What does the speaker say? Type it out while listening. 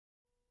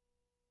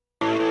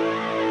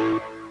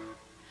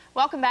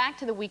Welcome back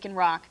to the Week in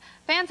Rock.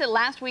 Fans at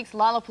last week's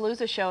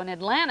Lollapalooza show in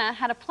Atlanta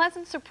had a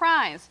pleasant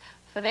surprise.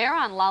 For there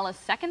on Lolla's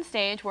second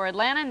stage were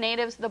Atlanta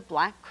natives the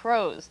Black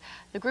Crowes.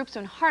 The group's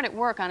been hard at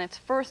work on its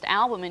first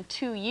album in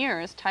 2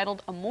 years,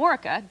 titled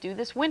Amorica, due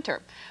this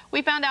winter.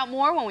 We found out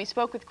more when we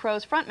spoke with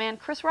Crowes frontman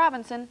Chris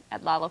Robinson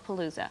at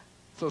Lollapalooza.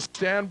 So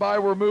stand by,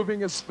 we're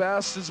moving as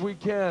fast as we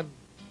can.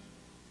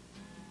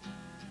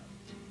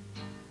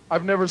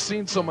 I've never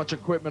seen so much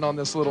equipment on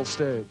this little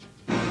stage.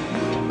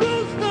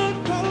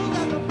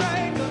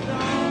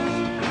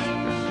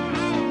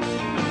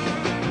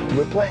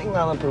 We're playing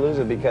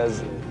Lollapalooza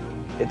because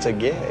it's a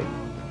gig,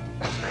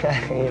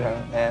 you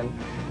know, and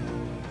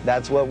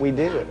that's what we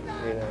do,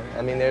 you know.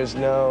 I mean, there's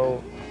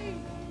no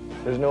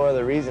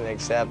other reason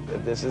except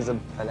that this is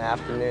an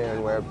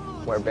afternoon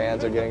where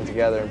bands are getting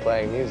together and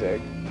playing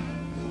music,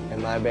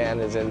 and my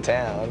band is in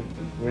town.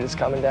 We're just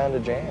coming down to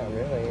jam,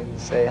 really, and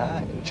say hi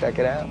and check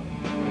it out.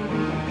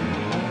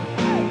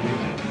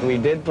 We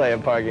did play a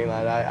parking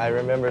lot. I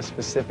remember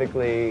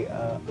specifically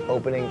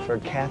opening for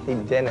Kathy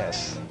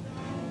Dennis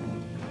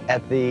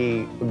at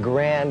the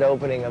grand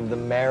opening of the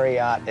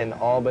Marriott in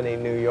Albany,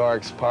 New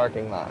York's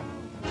parking lot.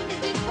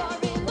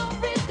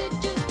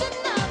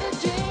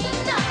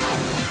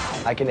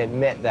 I can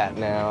admit that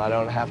now. I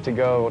don't have to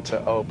go to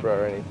Oprah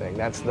or anything.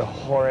 That's the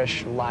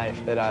whorish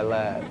life that I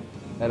led,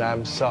 and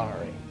I'm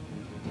sorry.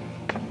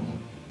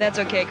 That's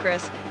okay,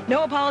 Chris.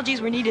 No apologies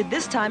were needed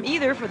this time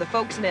either for the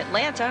folks in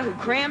Atlanta who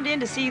crammed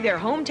in to see their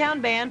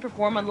hometown band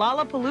perform on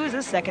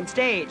Lollapalooza's second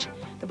stage.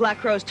 The Black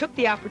Crowes took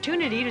the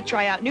opportunity to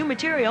try out new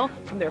material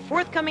from their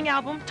forthcoming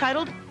album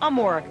titled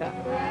Amorica.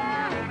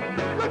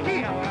 Look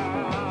here.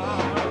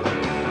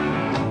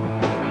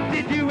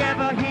 Did you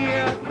ever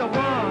hear the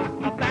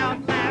one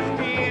about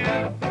last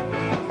year?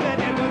 Said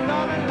it was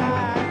all a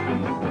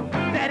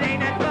lie. Said ain't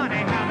that funny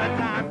how the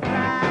time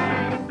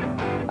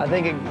flies? I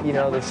think, you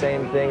know, the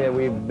same thing that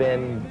we've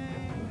been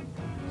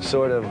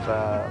sort of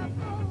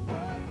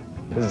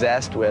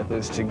possessed with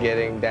is to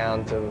getting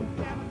down to,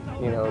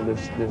 you know,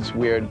 this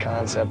weird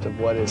concept of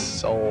what is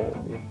soul.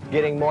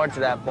 Getting more to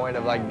that point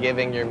of like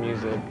giving your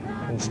music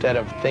instead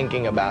of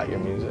thinking about your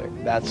music.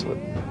 That's what,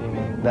 you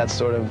know, that's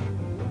sort of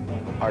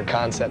our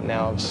concept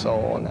now of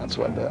soul, and that's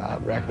what the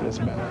record is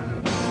about.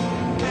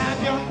 Now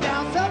you're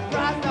down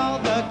surprised all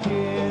the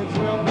kids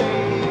will be.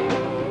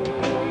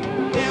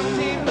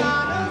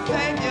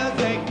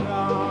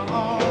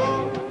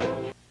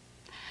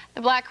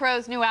 The Black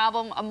Crowes' new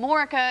album,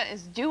 Amorica,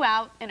 is due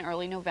out in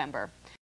early November.